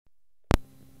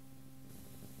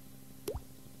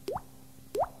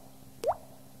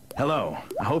Hello.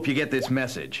 I hope you get this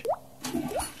message.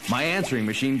 My answering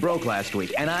machine broke last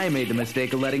week, and I made the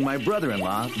mistake of letting my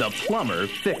brother-in-law, the plumber,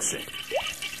 fix it.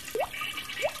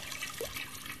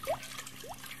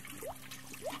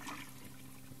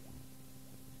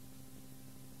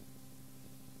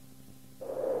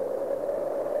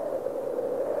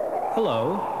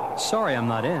 Hello. Sorry I'm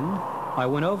not in. I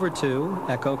went over to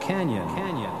Echo Canyon.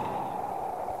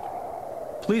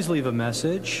 Please leave a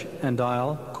message, and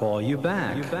I'll call you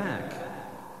back.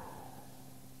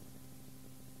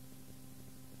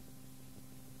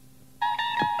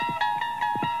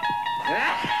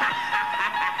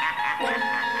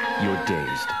 You're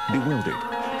dazed, bewildered,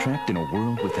 trapped in a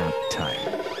world without time,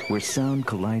 where sound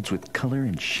collides with color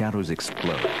and shadows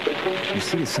explode. You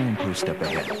see a signpost up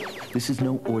ahead. This is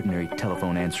no ordinary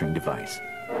telephone answering device.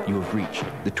 You have reached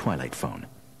the Twilight Phone.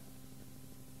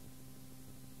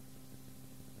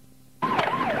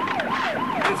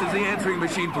 This is the answering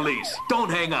machine police. Don't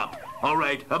hang up. All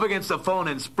right, up against the phone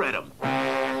and spread them.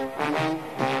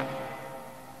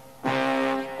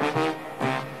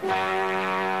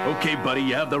 Okay, buddy,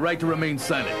 you have the right to remain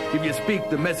silent. If you speak,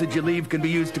 the message you leave can be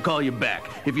used to call you back.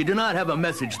 If you do not have a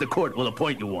message, the court will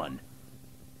appoint you one.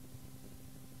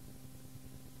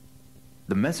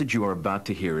 The message you are about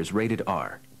to hear is rated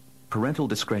R. Parental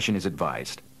discretion is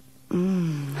advised.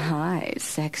 Hi,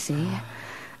 sexy.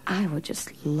 I would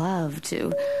just love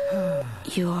to.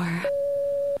 You're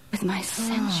with my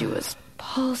sensuous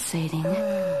pulsating.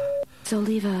 So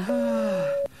leave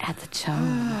a at the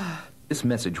tone. This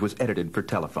message was edited for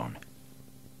telephone.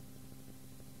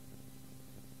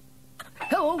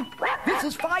 Hello, this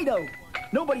is Fido.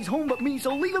 Nobody's home but me,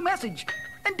 so leave a message.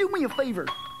 And do me a favor.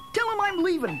 Tell them I'm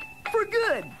leaving. For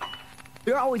good.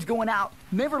 They're always going out,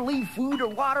 never leave food or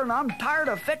water, and I'm tired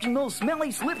of fetching those smelly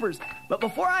slippers. But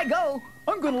before I go,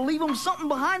 I'm going to leave them something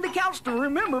behind the couch to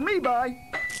remember me by.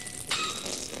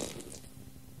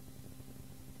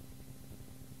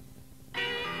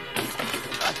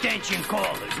 Attention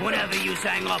callers, whenever you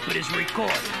hang up, it is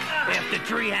recorded. After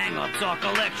 3 hang-ups, our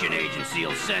collection agency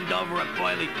will send over a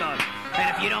coily thug.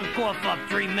 And if you don't cough up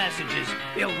 3 messages,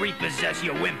 he'll repossess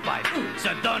your windpipe.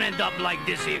 So don't end up like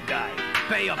this here guy.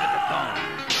 Pay up at the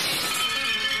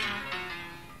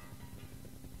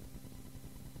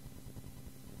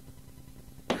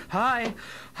phone. Hi.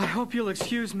 I hope you'll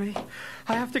excuse me.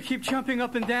 I have to keep jumping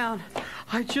up and down.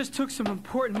 I just took some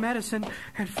important medicine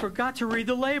and forgot to read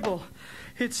the label.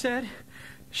 It said,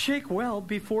 shake well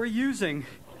before using.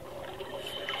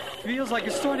 Feels like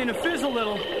it's starting to fizz a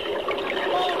little.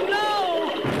 Oh, no!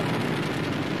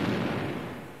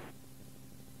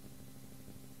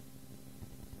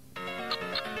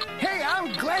 Hey,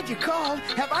 I'm glad you called.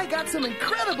 Have I got some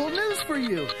incredible news for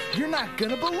you? You're not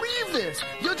gonna believe this.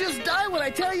 You'll just die when I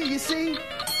tell you, you see.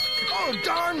 Oh,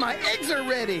 darn, my eggs are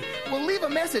ready. Well, leave a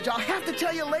message. I'll have to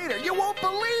tell you later. You won't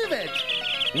believe it.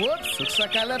 Whoops, looks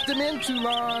like I left them in too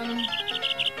long.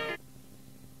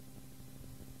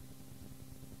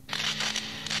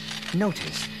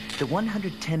 Notice, the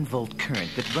 110-volt current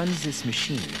that runs this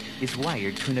machine is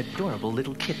wired to an adorable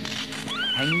little kitten.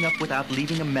 Hanging up without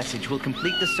leaving a message will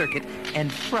complete the circuit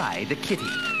and fry the kitty.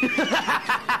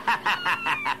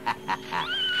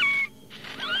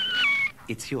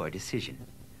 It's your decision.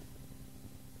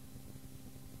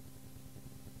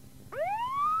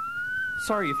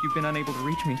 Sorry if you've been unable to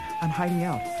reach me. I'm hiding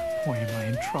out. Boy, am I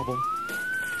in trouble.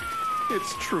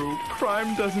 It's true.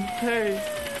 Crime doesn't pay.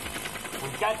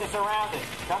 We've got you surrounded.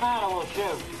 Come out or we'll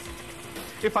shoot.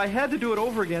 If I had to do it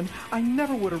over again, I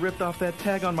never would have ripped off that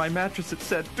tag on my mattress that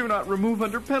said, "Do not remove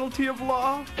under penalty of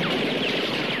law."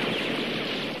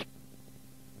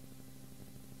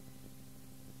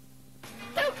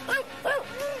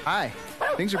 Hi.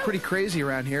 Things are pretty crazy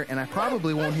around here, and I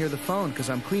probably won't hear the phone because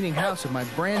I'm cleaning house with my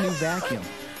brand new vacuum.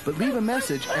 But leave a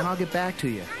message, and I'll get back to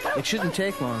you. It shouldn't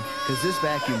take long, because this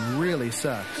vacuum really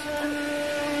sucks.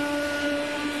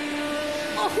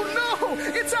 Oh, no!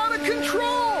 It's out of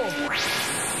control!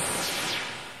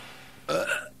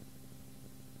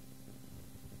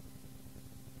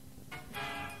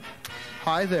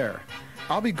 Hi there.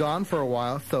 I'll be gone for a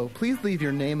while, so please leave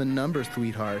your name and number,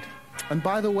 sweetheart. And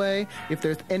by the way, if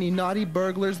there's any naughty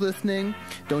burglars listening,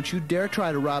 don't you dare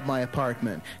try to rob my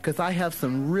apartment, because I have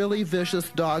some really vicious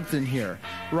dogs in here.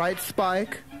 Right,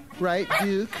 Spike? Right,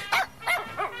 Duke?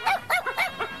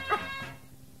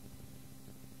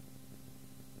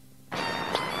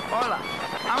 Hola.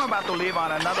 I'm about to leave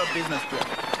on another business trip,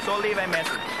 so leave a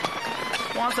message.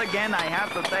 Once again, I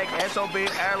have to take S.O.B.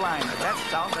 Airlines. That's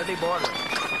south of the border.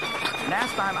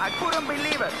 Last time, I couldn't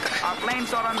believe it. Our plane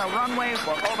sat on the runway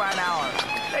for over an hour.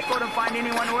 They couldn't find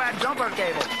anyone who had jumper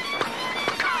cables.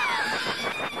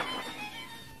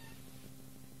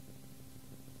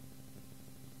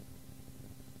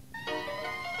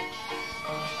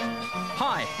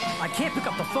 can't pick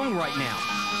up the phone right now.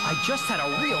 I just had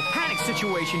a real panic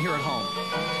situation here at home.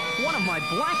 One of my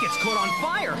blankets caught on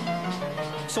fire.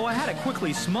 So I had to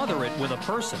quickly smother it with a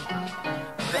person.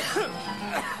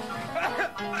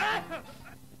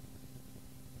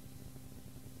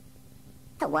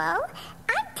 Hello?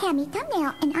 I'm Tammy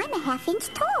Thumbnail, and I'm a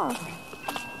half-inch tall.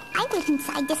 I live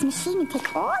inside this machine and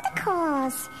take all the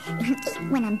calls.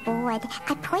 When I'm bored,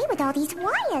 I play with all these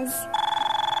wires.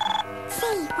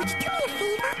 Say, would you do me a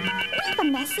favor? Leave a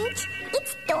message.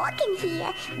 It's dark in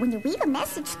here. When you leave a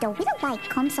message, the little light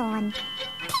comes on.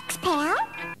 Thanks, pal.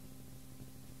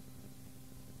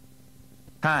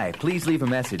 Hi, please leave a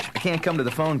message. I can't come to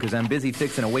the phone because I'm busy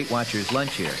fixing a Weight Watchers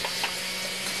lunch here.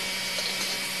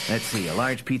 Let's see, a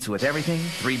large pizza with everything,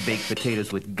 3 baked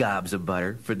potatoes with gobs of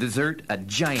butter. For dessert, a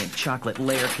giant chocolate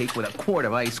layer cake with a quart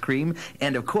of ice cream.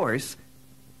 And, of course,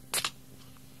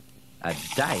 a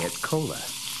Diet Cola.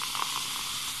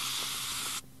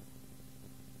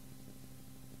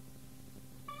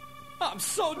 I'm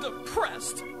so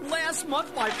depressed. Last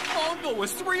month, my phone bill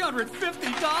was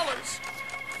 $350.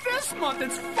 This month,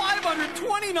 it's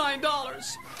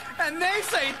 $529. And they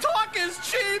say talk is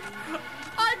cheap.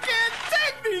 I can't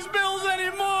take these bills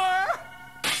anymore.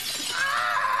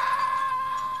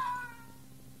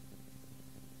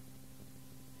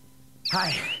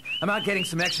 Hi, I'm out getting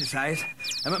some exercise.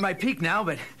 I'm at my peak now,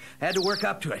 but I had to work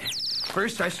up to it.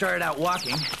 First, I started out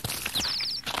walking,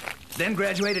 then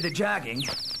graduated to jogging,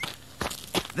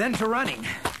 then to running.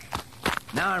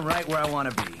 Now I'm right where I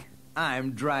want to be.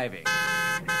 I'm driving.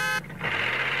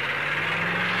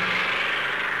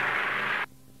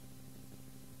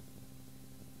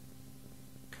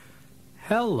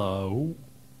 Hello.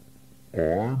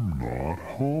 I'm not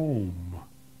home.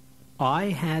 I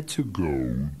had to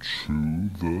go to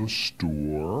the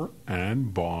store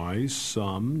and buy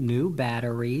some new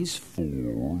batteries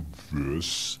for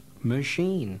this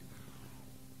machine.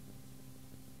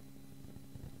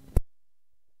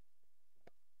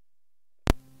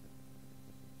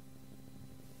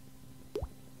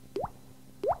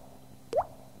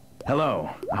 Hello.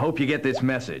 I hope you get this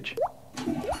message.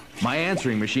 My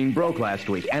answering machine broke last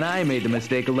week, and I made the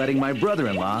mistake of letting my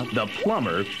brother-in-law, the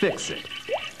plumber, fix it.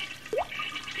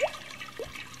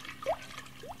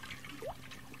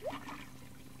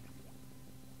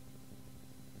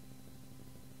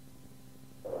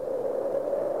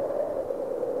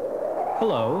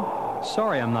 Hello.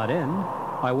 Sorry I'm not in.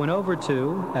 I went over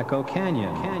to Echo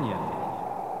Canyon.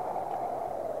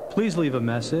 Please leave a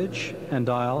message, and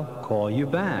I'll call you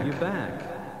back.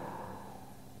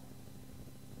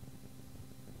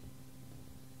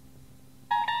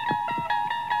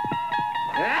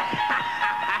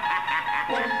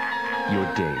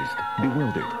 You're dazed,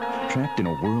 bewildered, trapped in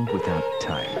a world without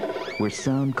time, where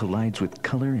sound collides with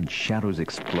color and shadows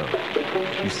explode.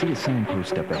 You see a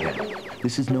signpost up ahead.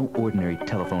 This is no ordinary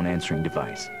telephone answering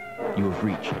device. You have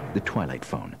reached the Twilight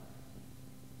Phone.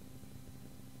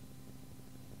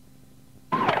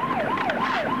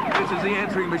 This is the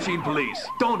answering machine police.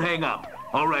 Don't hang up.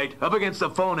 All right, up against the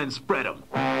phone and spread them.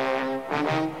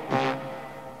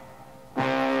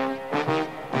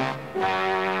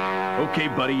 Okay,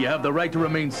 buddy, you have the right to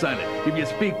remain silent. If you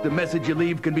speak, the message you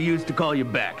leave can be used to call you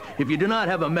back. If you do not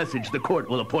have a message, the court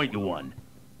will appoint you one.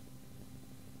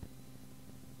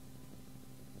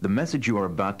 The message you are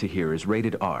about to hear is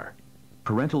rated R.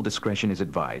 Parental discretion is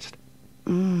advised.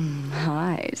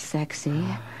 Hi, sexy.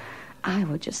 I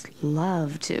would just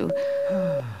love to.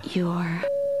 You're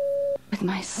with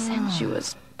my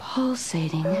sensuous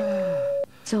pulsating.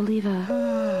 So leave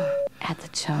a at the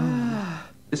tone.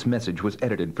 This message was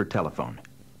edited for telephone.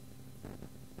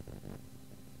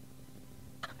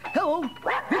 Hello,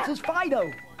 this is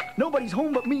Fido. Nobody's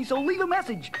home but me, so leave a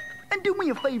message. And do me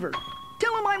a favor.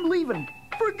 Tell them I'm leaving.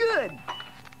 For good.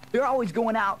 They're always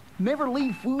going out, never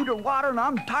leave food or water, and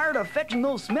I'm tired of fetching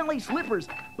those smelly slippers.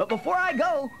 But before I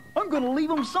go, I'm going to leave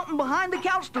them something behind the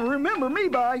couch to remember me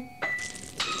by.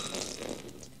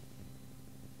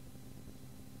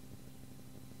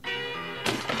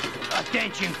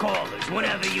 Attention callers,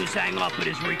 whenever you hang up, it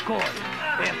is recorded.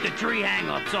 After 3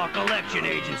 hang-ups, our collection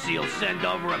agency will send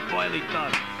over a coily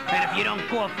thug. And if you don't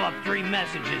cough up 3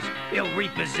 messages, he'll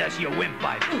repossess your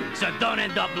windpipe. So don't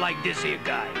end up like this here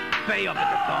guy. Pay up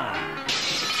at the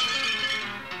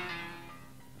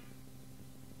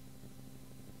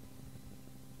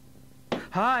phone.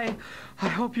 Hi. I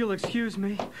hope you'll excuse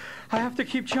me. I have to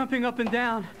keep jumping up and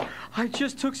down. I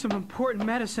just took some important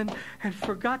medicine and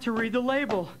forgot to read the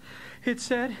label. It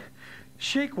said,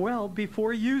 shake well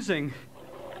before using.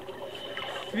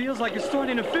 Feels like it's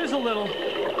starting to fizz a little.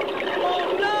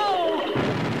 Oh, no!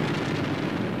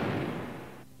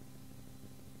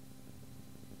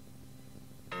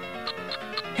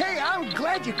 I'm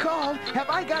glad you called. Have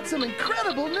I got some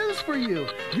incredible news for you?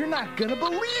 You're not gonna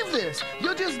believe this.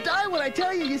 You'll just die when I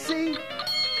tell you, you see.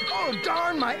 Oh,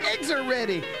 darn, my eggs are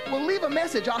ready. Well, leave a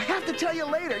message. I'll have to tell you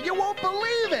later. You won't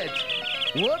believe it.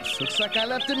 Whoops, looks like I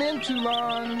left him in too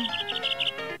long.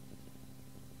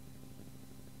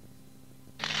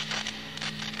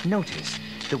 Notice,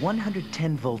 the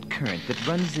 110-volt current that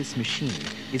runs this machine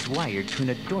is wired to an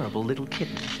adorable little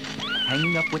kitten.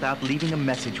 Hanging up without leaving a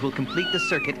message will complete the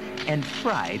circuit and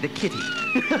fry the kitty.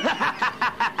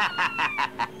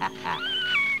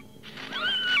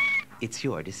 It's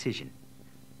your decision.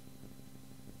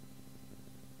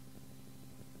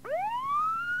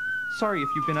 Sorry if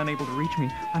you've been unable to reach me.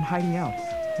 I'm hiding out.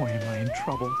 Boy, am I in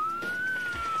trouble.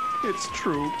 It's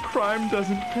true. Crime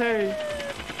doesn't pay.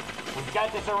 We've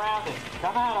got you surrounded.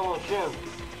 Come out or we'll shoot.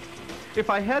 If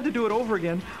I had to do it over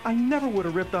again, I never would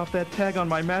have ripped off that tag on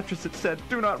my mattress that said,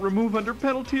 "Do not remove under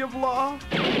penalty of law."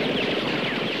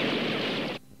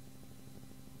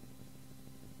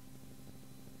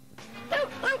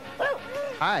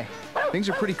 Hi. Things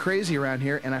are pretty crazy around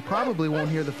here, and I probably won't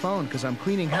hear the phone because I'm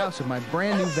cleaning house with my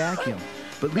brand new vacuum.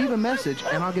 But leave a message,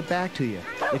 and I'll get back to you.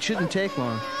 It shouldn't take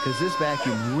long, because this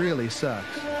vacuum really sucks.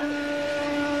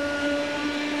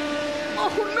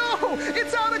 Oh, no!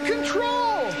 It's out of control!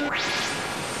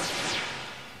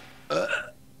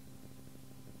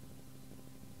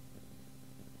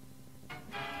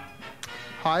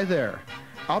 Hi there.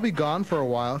 I'll be gone for a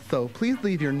while, so please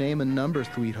leave your name and number,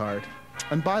 sweetheart.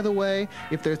 And by the way,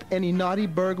 if there's any naughty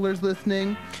burglars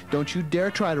listening, don't you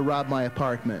dare try to rob my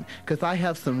apartment, because I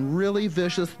have some really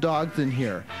vicious dogs in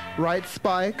here. Right,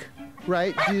 Spike?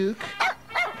 Right, Duke?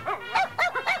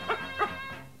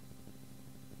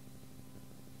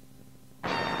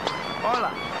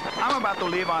 Hola, I'm about to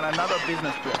leave on another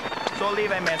business trip, so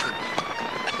leave a message.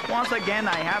 Once again,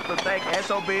 I have to take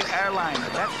S.O.B. Airlines.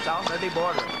 That's south of the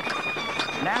border.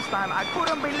 Last time, I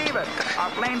couldn't believe it.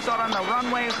 Our plane sat on the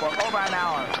runway for over an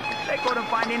hour. They couldn't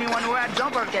find anyone who had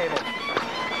jumper cables.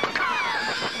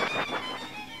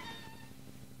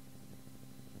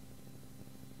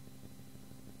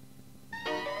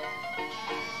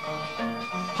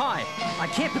 Hi, I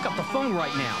can't pick up the phone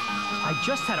right now. I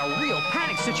just had a real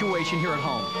panic situation here at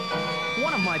home.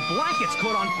 One of my blankets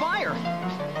caught on fire.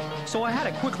 So I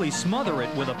had to quickly smother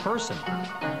it with a person.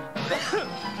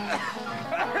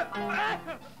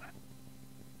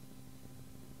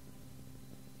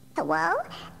 Hello?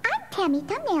 I'm Tammy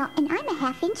Thumbnail, and I'm a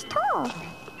half-inch tall.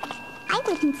 I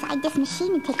live inside this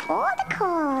machine and take all the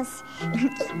calls.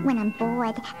 When I'm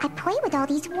bored, I play with all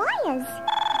these wires.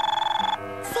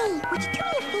 Say, would you do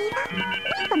me a favor?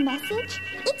 Leave a message.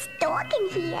 It's dark in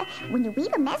here. When you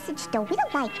leave a message, the little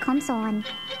light comes on.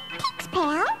 Thanks,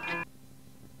 pal.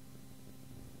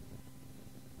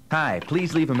 Hi,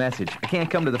 please leave a message. I can't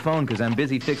come to the phone because I'm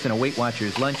busy fixing a Weight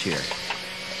Watchers lunch here.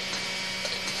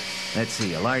 Let's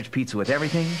see, a large pizza with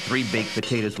everything, 3 baked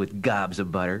potatoes with gobs of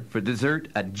butter. For dessert,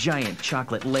 a giant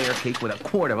chocolate layer cake with a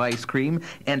quart of ice cream.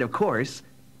 And, of course,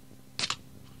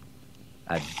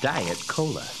 a Diet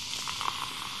Cola.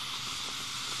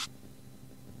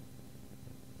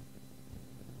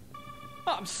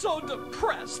 I'm so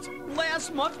depressed.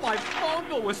 Last month, my phone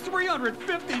bill was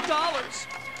 $350.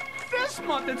 This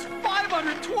month, it's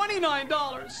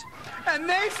 $529. And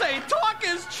they say talk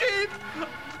is cheap.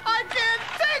 I can't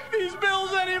take these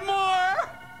bills anymore.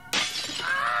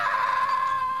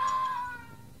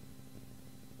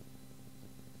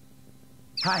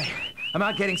 Hi, I'm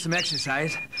out getting some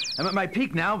exercise. I'm at my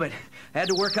peak now, but I had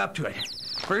to work up to it.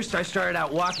 First, I started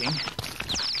out walking,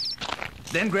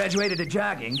 then graduated to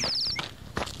jogging,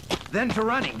 then to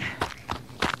running.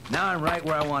 Now I'm right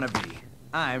where I want to be.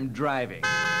 I'm driving.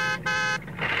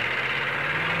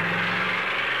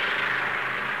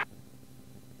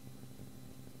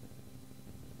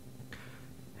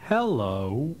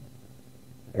 Hello.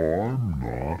 I'm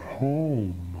not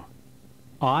home.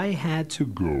 I had to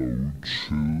go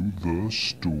to the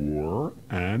store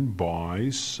and buy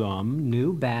some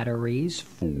new batteries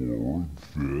for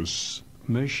this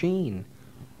machine.